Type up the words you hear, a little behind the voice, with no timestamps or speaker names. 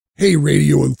Hey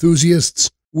radio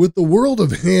enthusiasts, with the world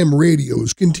of ham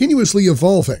radios continuously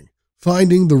evolving,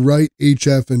 finding the right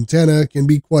HF antenna can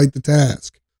be quite the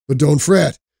task. But don't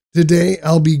fret, today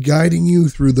I'll be guiding you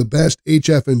through the best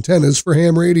HF antennas for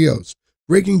ham radios,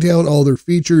 breaking down all their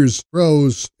features,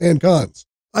 pros, and cons.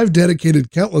 I've dedicated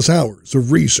countless hours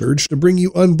of research to bring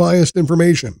you unbiased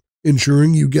information,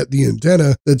 ensuring you get the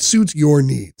antenna that suits your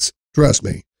needs. Trust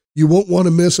me, you won't want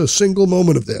to miss a single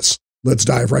moment of this. Let's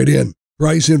dive right in.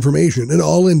 Price information and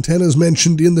all antennas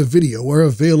mentioned in the video are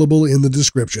available in the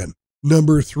description.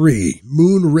 Number 3.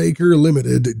 Moonraker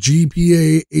Limited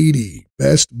GPA80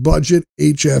 Best Budget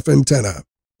HF Antenna.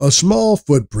 A small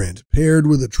footprint paired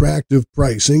with attractive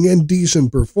pricing and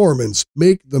decent performance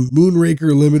make the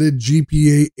Moonraker Limited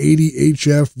GPA80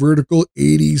 HF Vertical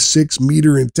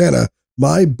 86-meter antenna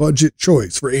my budget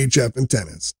choice for HF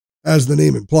antennas. As the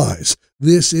name implies,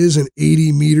 this is an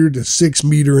 80-meter to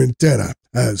 6-meter antenna.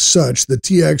 As such, the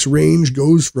TX range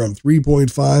goes from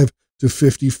 3.5 to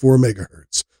 54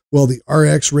 MHz, while the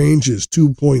RX range is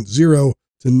 2.0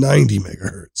 to 90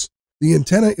 MHz. The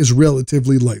antenna is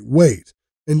relatively lightweight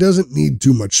and doesn't need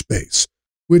too much space,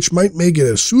 which might make it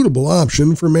a suitable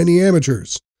option for many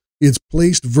amateurs. It's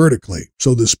placed vertically,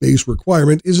 so the space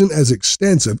requirement isn't as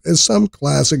extensive as some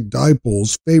classic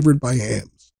dipoles favored by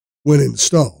hams. When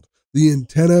installed, the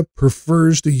antenna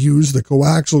prefers to use the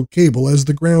coaxial cable as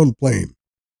the ground plane.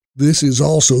 This is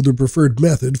also the preferred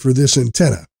method for this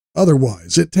antenna.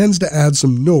 Otherwise, it tends to add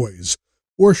some noise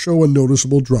or show a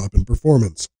noticeable drop in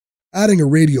performance. Adding a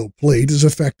radial plate is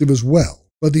effective as well,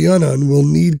 but the unun will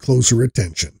need closer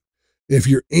attention. If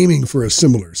you're aiming for a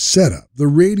similar setup, the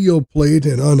radial plate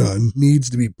and unun needs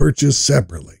to be purchased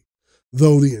separately,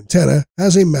 though the antenna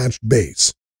has a matched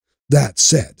base. That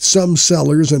said, some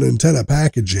sellers and antenna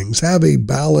packagings have a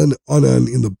Balun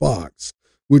unun in the box,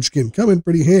 which can come in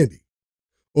pretty handy.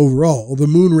 Overall, the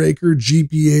Moonraker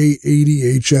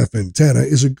GPA80 HF antenna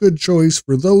is a good choice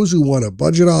for those who want a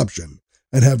budget option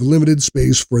and have limited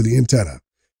space for the antenna.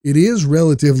 It is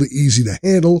relatively easy to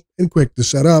handle and quick to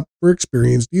set up for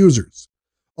experienced users,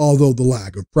 although the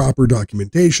lack of proper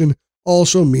documentation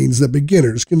also means that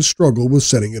beginners can struggle with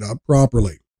setting it up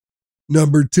properly.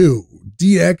 Number 2.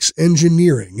 DX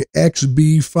Engineering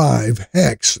XB5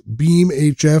 Hexx Beam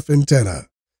HF Antenna.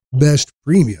 Best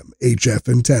Premium HF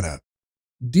Antenna.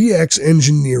 DX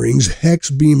Engineering's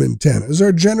Hexx beam antennas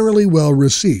are generally well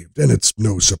received, and it's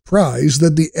no surprise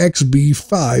that the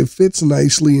XB5 fits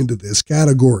nicely into this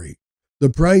category.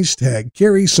 The price tag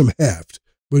carries some heft,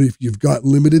 but if you've got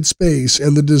limited space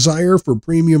and the desire for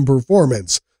premium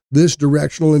performance, this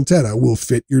directional antenna will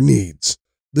fit your needs.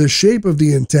 The shape of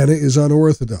the antenna is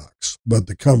unorthodox, but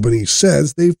the company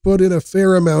says they've put in a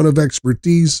fair amount of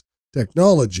expertise,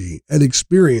 technology, and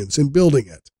experience in building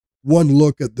it. One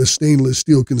look at the stainless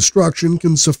steel construction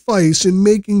can suffice in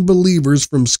making believers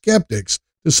from skeptics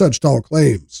to such tall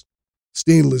claims.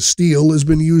 Stainless steel has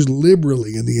been used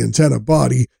liberally in the antenna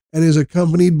body and is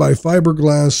accompanied by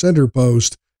fiberglass center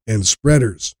post and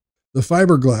spreaders. The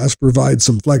fiberglass provides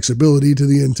some flexibility to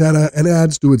the antenna and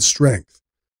adds to its strength.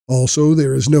 Also,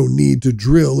 there is no need to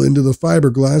drill into the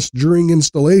fiberglass during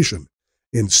installation.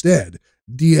 Instead,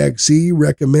 DXE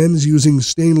recommends using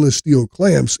stainless steel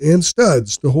clamps and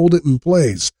studs to hold it in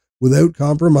place without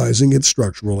compromising its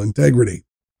structural integrity.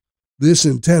 This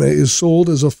antenna is sold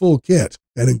as a full kit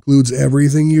and includes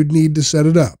everything you'd need to set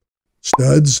it up.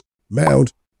 Studs,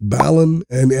 mount, balun,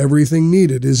 and everything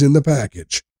needed is in the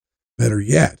package. Better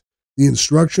yet, the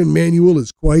instruction manual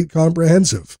is quite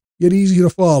comprehensive, yet easy to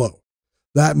follow.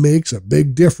 That makes a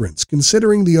big difference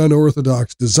considering the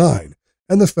unorthodox design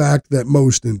and the fact that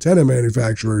most antenna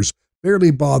manufacturers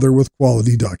barely bother with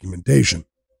quality documentation.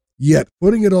 Yet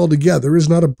putting it all together is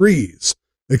not a breeze.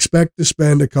 Expect to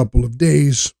spend a couple of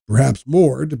days, perhaps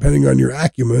more, depending on your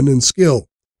acumen and skill.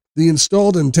 The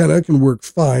installed antenna can work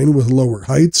fine with lower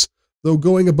heights, though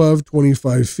going above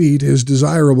 25 feet is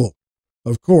desirable.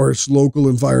 Of course, local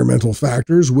environmental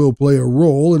factors will play a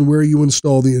role in where you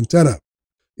install the antenna.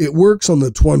 It works on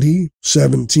the 20,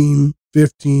 17,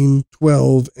 15,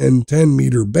 12, and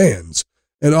 10-meter bands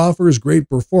and offers great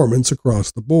performance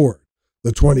across the board.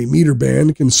 The 20-meter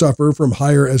band can suffer from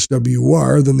higher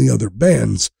SWR than the other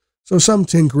bands, so some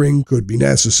tinkering could be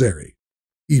necessary.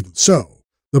 Even so,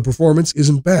 the performance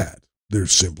isn't bad.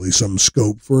 There's simply some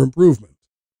scope for improvement.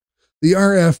 The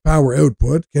RF power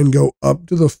output can go up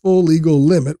to the full legal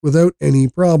limit without any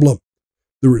problem.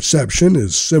 The reception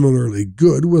is similarly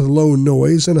good with low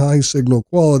noise and high signal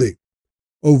quality.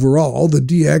 Overall, the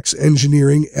DX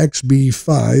Engineering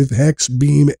XB5 Hexx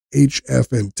Beam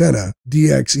HF Antenna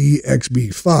DXE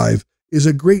XB5 is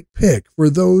a great pick for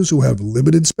those who have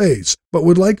limited space but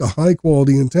would like a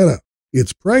high-quality antenna.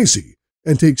 It's pricey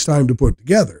and takes time to put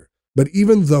together, but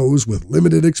even those with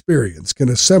limited experience can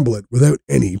assemble it without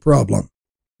any problem.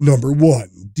 Number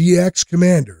 1. DX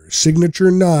Commander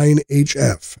Signature 9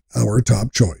 HF, our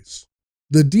top choice.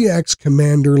 The DX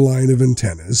Commander line of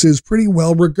antennas is pretty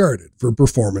well regarded for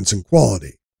performance and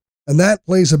quality, and that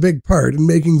plays a big part in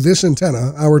making this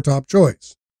antenna our top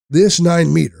choice. This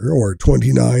 9-meter or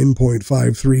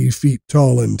 29.53 feet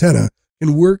tall antenna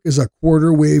can work as a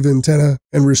quarter-wave antenna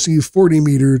and receive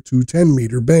 40-meter to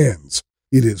 10-meter bands.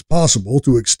 It is possible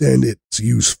to extend its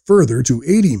use further to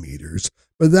 80 meters,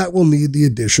 but that will need the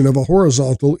addition of a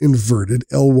horizontal inverted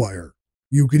L-wire.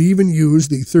 You could even use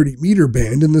the 30-meter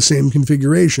band in the same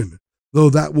configuration, though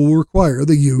that will require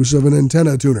the use of an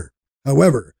antenna tuner.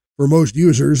 However, for most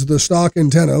users, the stock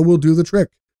antenna will do the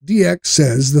trick. DX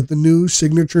says that the new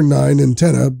Signature 9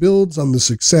 antenna builds on the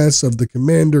success of the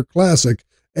Commander Classic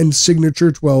and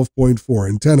Signature 12.4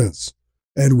 antennas.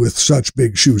 And with such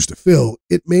big shoes to fill,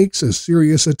 it makes a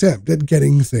serious attempt at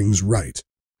getting things right.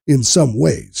 In some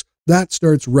ways, that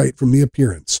starts right from the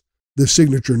appearance. The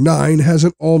Signature 9 has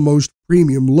an almost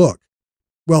premium look.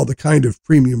 Well, the kind of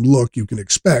premium look you can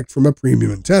expect from a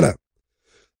premium antenna.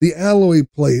 The alloy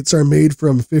plates are made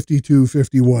from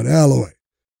 5251 alloy.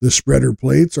 The spreader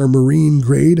plates are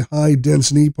marine-grade,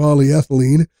 high-density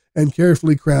polyethylene and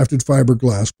carefully crafted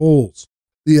fiberglass poles.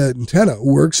 The antenna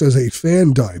works as a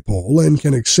fan dipole and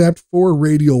can accept 4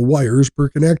 radial wires per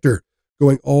connector,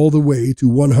 going all the way to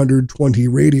 120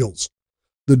 radials.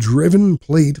 The driven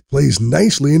plate plays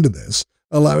nicely into this,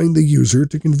 allowing the user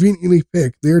to conveniently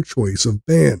pick their choice of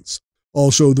bands.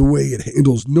 Also, the way it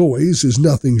handles noise is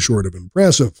nothing short of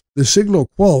impressive. The signal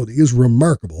quality is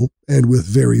remarkable and with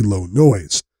very low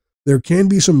noise. There can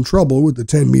be some trouble with the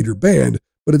 10-meter band,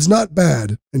 but it's not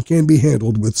bad and can be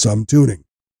handled with some tuning.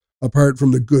 Apart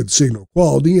from the good signal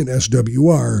quality and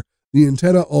SWR, the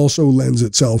antenna also lends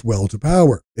itself well to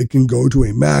power. It can go to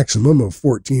a maximum of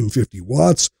 1450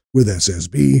 watts with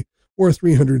SSB or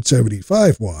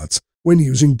 375 watts when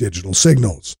using digital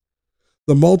signals.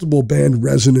 The multiple band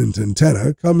resonant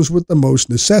antenna comes with the most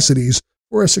necessities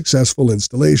for a successful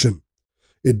installation.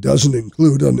 It doesn't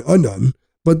include an unun,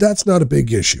 but that's not a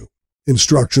big issue.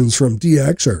 Instructions from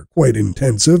DX are quite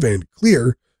intensive and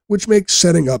clear, which makes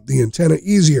setting up the antenna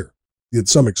easier. Yet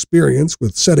some experience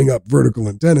with setting up vertical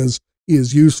antennas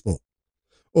is useful.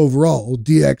 Overall,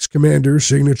 DX Commander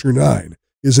Signature 9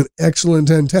 is an excellent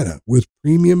antenna with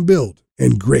premium build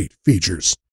and great features.